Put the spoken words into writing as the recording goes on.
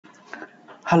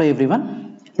Hello everyone.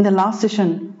 In the last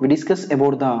session we discussed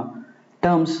about the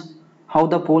terms how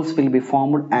the poles will be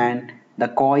formed and the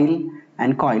coil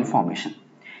and coil formation.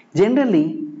 Generally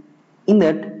in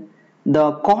that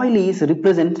the coil is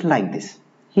represented like this.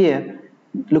 Here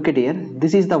look at here,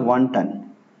 this is the 1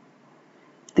 ton.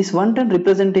 This 1 ton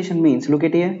representation means, look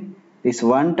at here, this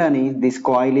 1 ton is, this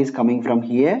coil is coming from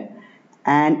here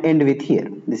and end with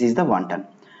here. This is the 1 ton.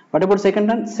 What about second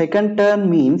ton? Second ton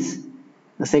means,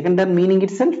 the second term meaning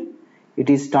itself, it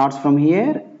is starts from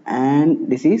here and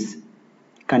this is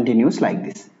continues like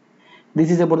this. This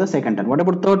is about the second term. What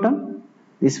about third term?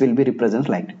 This will be represented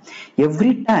like this.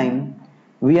 Every time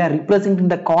we are representing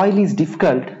the coil is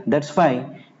difficult, that's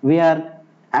why we are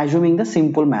assuming the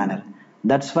simple manner.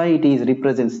 That's why it is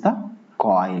represents the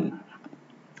coil.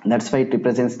 That's why it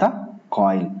represents the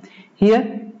coil.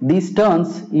 Here these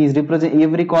turns is represent,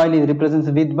 every coil is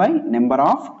represented with by number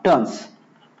of turns.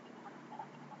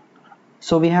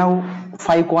 So we have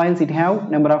 5 coils, it have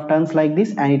number of turns like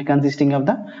this, and it consisting of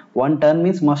the 1 turn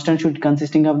means must and should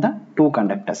consisting of the 2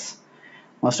 conductors.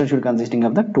 Must and should consisting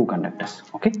of the 2 conductors.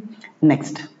 Okay.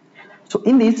 Next. So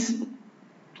in this,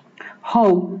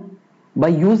 how by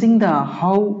using the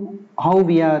how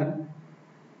we are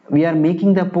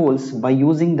making the poles by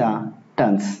using the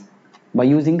turns, by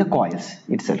using the coils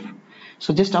itself.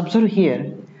 So just observe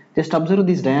here, just observe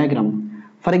this diagram.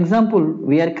 For example,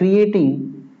 we are creating,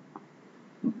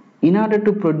 in order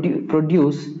to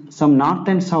produce some north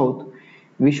and south,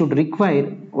 we should require,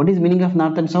 what is meaning of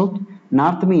north and south?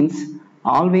 North means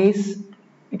always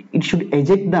it should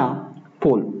eject the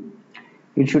pole.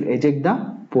 It should eject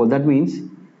the pole. That means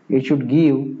it should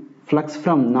give flux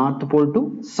from north pole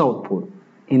to south pole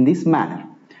in this manner.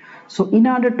 So in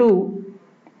order to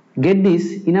get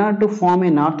this, in order to form a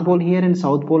north pole here and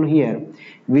south pole here,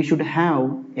 we should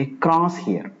have a cross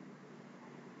here.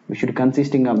 We should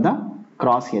consisting of the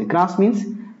cross here. Cross means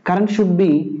current should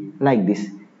be like this.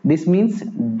 This means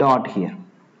dot here.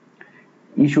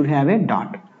 You should have a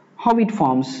dot. How it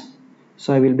forms?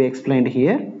 So I will be explained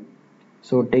here.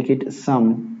 So take it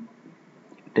some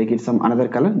another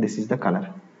color. This is the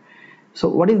color. So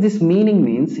what is this meaning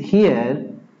means? Here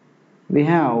we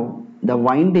have the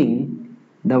winding.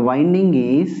 The winding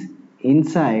is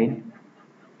inside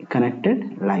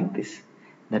connected like this.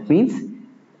 That means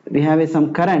we have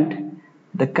some current.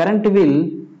 The current will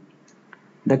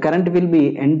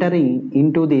be entering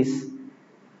into this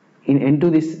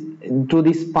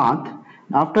path.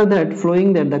 After that,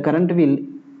 flowing that, the current will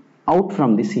out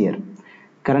from this here.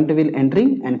 Current will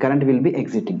entering and current will be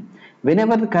exiting.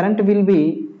 Whenever the current will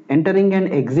be entering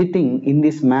and exiting in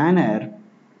this manner,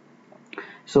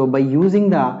 so by using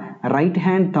the right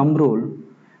hand thumb rule,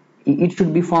 it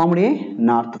should be formed a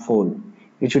north pole.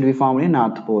 It should be formed a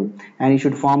north pole, and it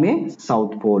should form a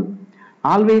south pole.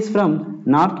 Always from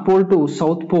north pole to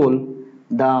south pole,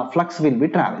 the flux will be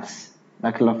travels.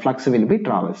 The flux will be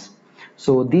travels.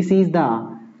 So this is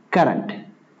the current.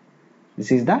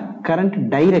 This is the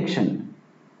current direction.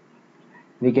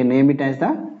 We can name it as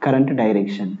the current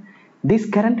direction. This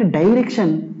current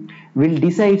direction will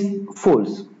decide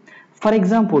poles. For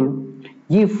example,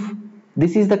 if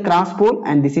this is the cross pole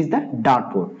and this is the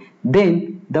dot pole,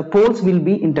 then the poles will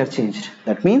be interchanged.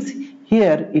 That means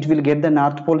here it will get the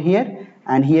north pole here,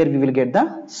 and here we will get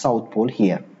the south pole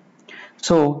here.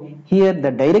 So here the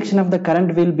direction of the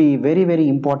current will be very, very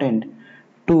important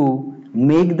to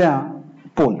make the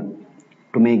pole.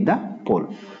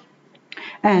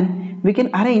 And we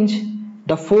can arrange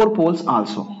the 4 poles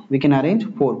also. We can arrange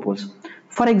 4 poles.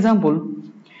 For example,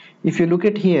 if you look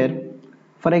at here,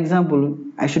 for example,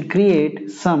 I should create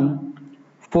some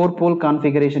 4 pole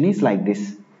configuration is like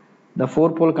this. The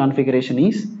 4 pole configuration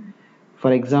is,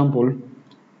 for example,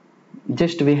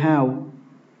 just we have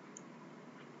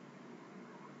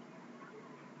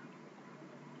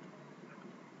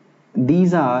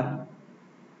these are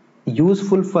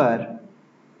useful for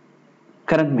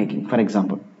current making. For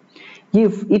example,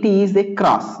 if it is a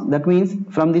cross, that means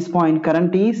from this point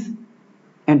current is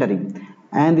entering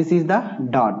and this is the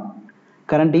dot,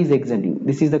 current is exiting.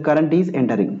 This is the current is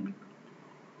entering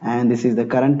and this is the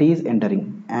current is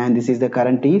entering and this is the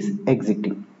current is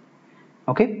exiting.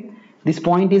 Okay, this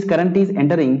point is current is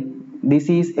entering, this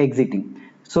is exiting.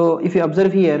 So if you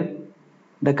observe here,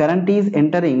 the current is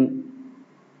entering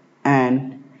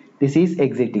and this is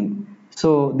exiting.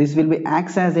 So this will be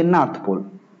acts as a north pole.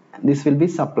 This will be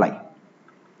supply.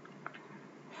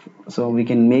 So we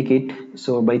can make it.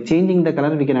 So by changing the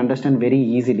color we can understand very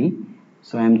easily.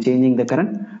 So I am changing the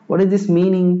current. What is this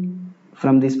meaning?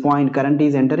 From this point current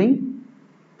is entering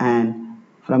and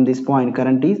from this point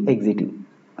current is exiting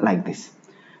like this.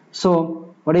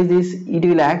 So What is this? It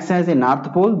will act as a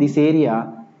north pole, this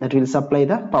area that will supply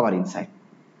the power inside.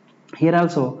 Here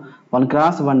also one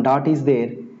cross, one dot is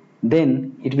there,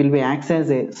 then it will be acts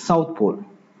as a south pole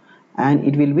and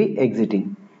it will be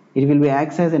exiting. It will be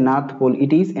acts as a north pole,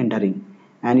 it is entering,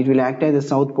 and it will act as a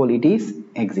south pole, it is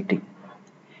exiting.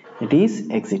 It is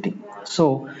exiting.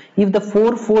 So if the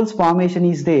four poles formation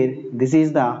is there, this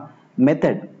is the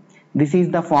method, this is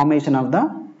the formation of the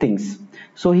things.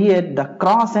 So here the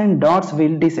cross and dots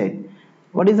will decide.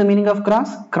 What is the meaning of cross?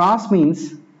 Cross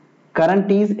means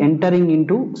current is entering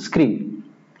into screen,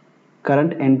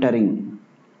 current entering,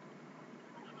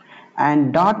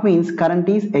 and dot means current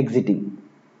is exiting,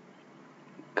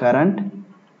 current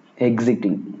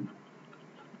exiting.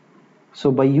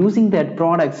 So by using that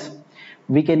products,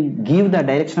 we can give the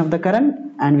direction of the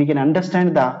current and we can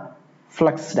understand the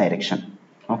flux direction.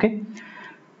 Okay,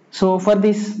 so for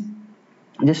this,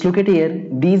 just look at here,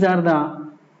 these are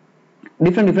the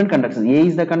different conductors. A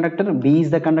is the conductor, B is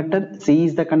the conductor, C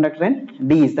is the conductor, and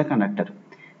D is the conductor.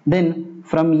 Then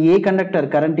from A conductor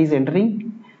current is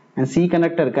entering and C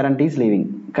conductor current is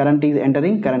leaving, current is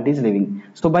entering, current is leaving.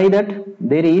 So by that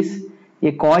there is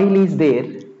a coil is there,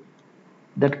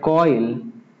 that coil,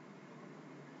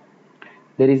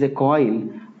 there is a coil.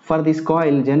 For this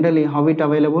coil, generally how it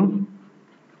available?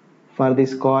 For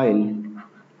this coil,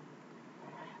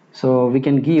 so we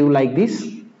can give like this,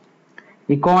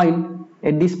 a coil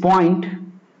at this point,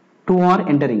 two are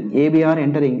entering, AB are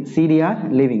entering, CD are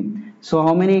leaving. So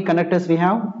how many conductors we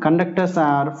have? Conductors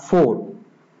are 4.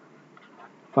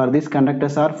 For this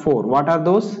conductors are 4. What are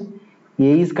those?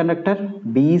 A is conductor,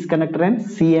 B is conductor, and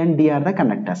C and D are the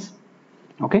conductors.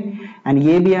 Okay, and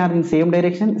AB are in same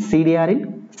direction, CD are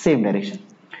in same direction.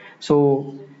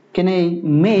 So can I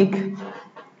make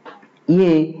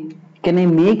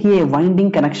a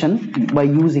winding connection by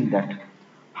using that?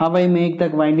 How I make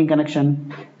that winding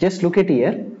connection? Just look at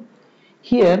here.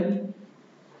 Here,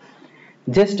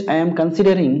 just I am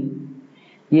considering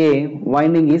a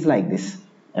winding is like this.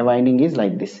 A winding is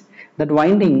like this. That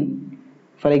winding,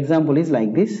 for example, is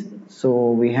like this.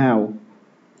 So we have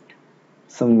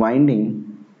some winding.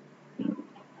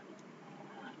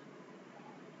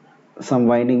 Some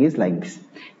winding is like this.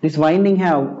 This winding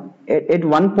have at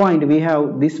one point we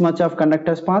have this much of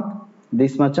conductor's path,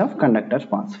 this much of conductor's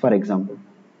path. For example,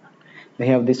 we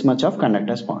have this much of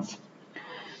conductor's path.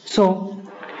 So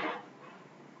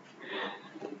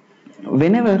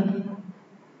whenever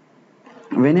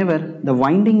the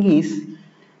winding is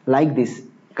like this,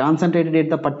 concentrated at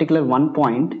the particular one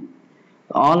point,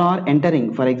 all are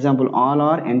entering. For example, all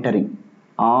are entering.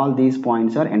 All these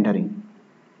points are entering.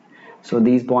 So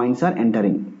these points are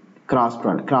entering, cross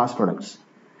products.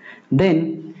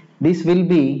 Then this will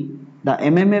be, the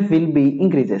MMF will be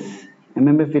increases.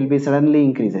 MMF will be suddenly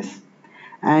increases.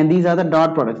 And these are the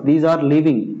dot products. These are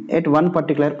leaving at one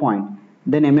particular point.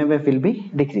 Then MMF will be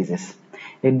decreases.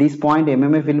 At this point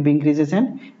MMF will be increases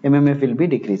and MMF will be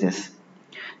decreases.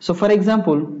 So for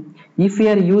example, if we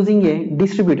are using a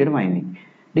distributed winding.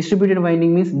 Distributed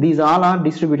winding means these all are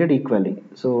distributed equally.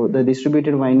 So the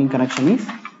distributed winding connection is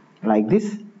like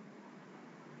this.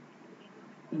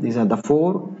 These are the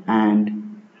 4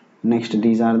 and next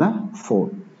these are the 4.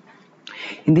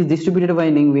 In this distributed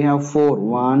winding we have 4,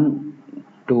 1,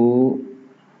 2,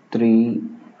 3,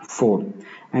 4,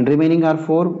 and remaining are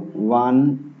 4,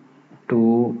 1,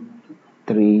 2,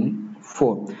 3,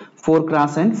 4. 4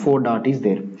 cross and 4 dot is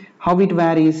there. How it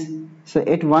varies? So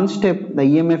at one step the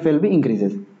EMF will be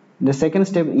increases. The second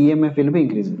step EMF will be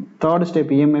increases. Third step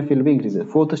EMF will be increases.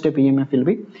 Fourth step EMF will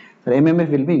be, MMF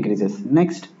will be increases.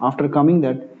 Next, after coming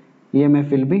that, EMF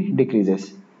will be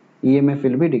decreases. EMF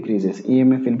will be decreases.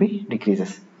 EMF will be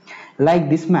decreases. Like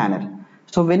this manner.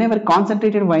 So whenever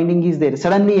concentrated winding is there,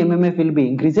 suddenly MMF will be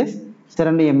increases.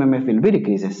 Suddenly MMF will be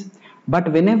decreases.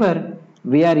 But whenever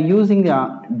we are using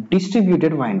a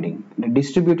distributed winding,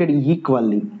 distributed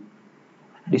equally,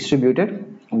 distributed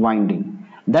winding,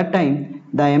 that time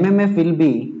the MMF will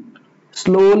be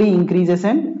slowly increases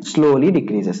and slowly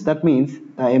decreases. That means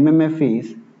the MMF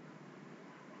is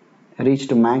reached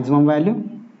to maximum value,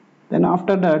 then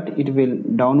after that it will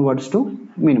downwards to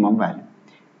minimum value.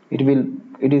 It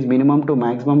is minimum to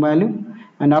maximum value,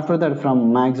 and after that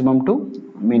from maximum to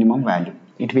minimum value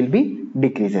it will be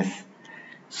decreases.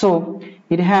 So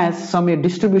it has some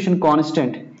distribution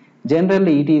constant.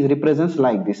 Generally it is represents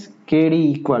like this: KD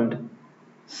equal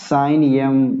sin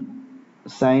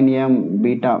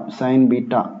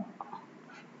beta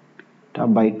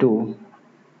by 2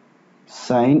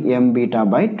 sin m beta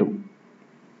by 2,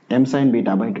 m sin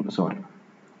beta by 2, sorry,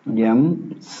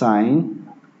 m sin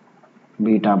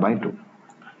beta by 2.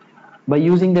 By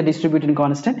using the distributed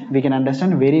constant we can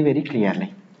understand very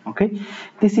clearly. Okay,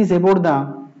 this is about the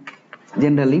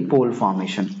generally pole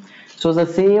formation. So the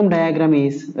same diagram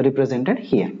is represented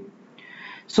here.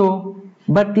 So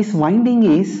but this winding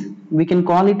is, we can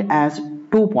call it as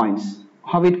 2 points.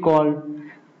 How it called?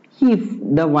 If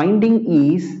the winding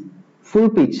is full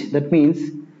pitch, that means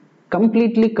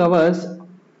completely covers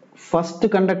first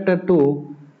conductor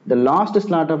to the last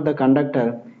slot of the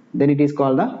conductor, then it is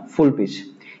called the full pitch.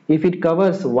 If it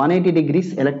covers 180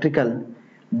 degrees electrical,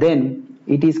 then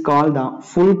it is called the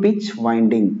full pitch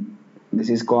winding. This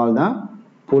is called the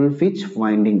full pitch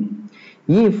winding.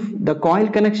 If the coil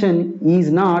connection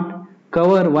is not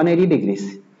cover 180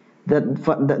 degrees,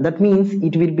 that means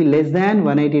it will be less than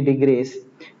 180 degrees,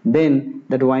 then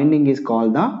that winding is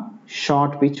called the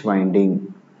short pitch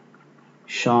winding.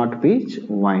 Short pitch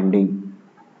winding.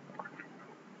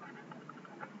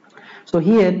 So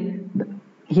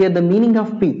here the meaning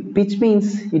of pitch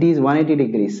means it is 180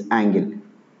 degrees angle.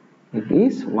 It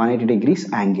is 180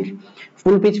 degrees angle.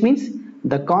 Full pitch means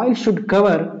the coil should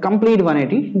cover complete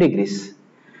 180 degrees.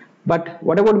 But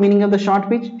what about meaning of the short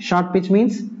pitch? Short pitch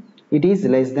means it is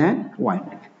less than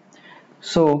 1.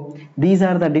 So these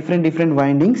are the different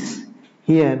windings.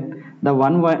 Here the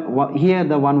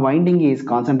one winding is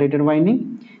concentrated winding.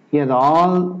 Here the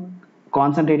all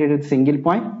concentrated at single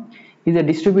point. Is a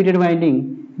distributed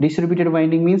winding. Distributed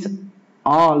winding means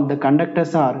all the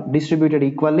conductors are distributed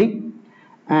equally,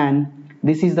 and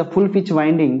this is the full pitch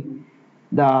winding.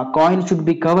 The coil should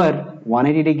be covered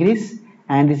 180 degrees,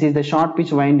 and this is the short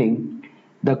pitch winding.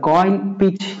 The coil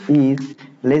pitch is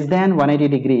less than 180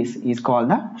 degrees is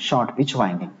called the short pitch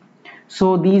winding.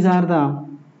 So these are the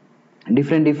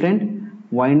different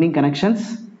winding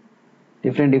connections,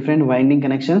 different winding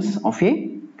connections of a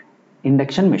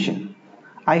induction machine.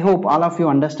 I hope all of you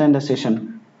understand the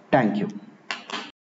session. Thank you.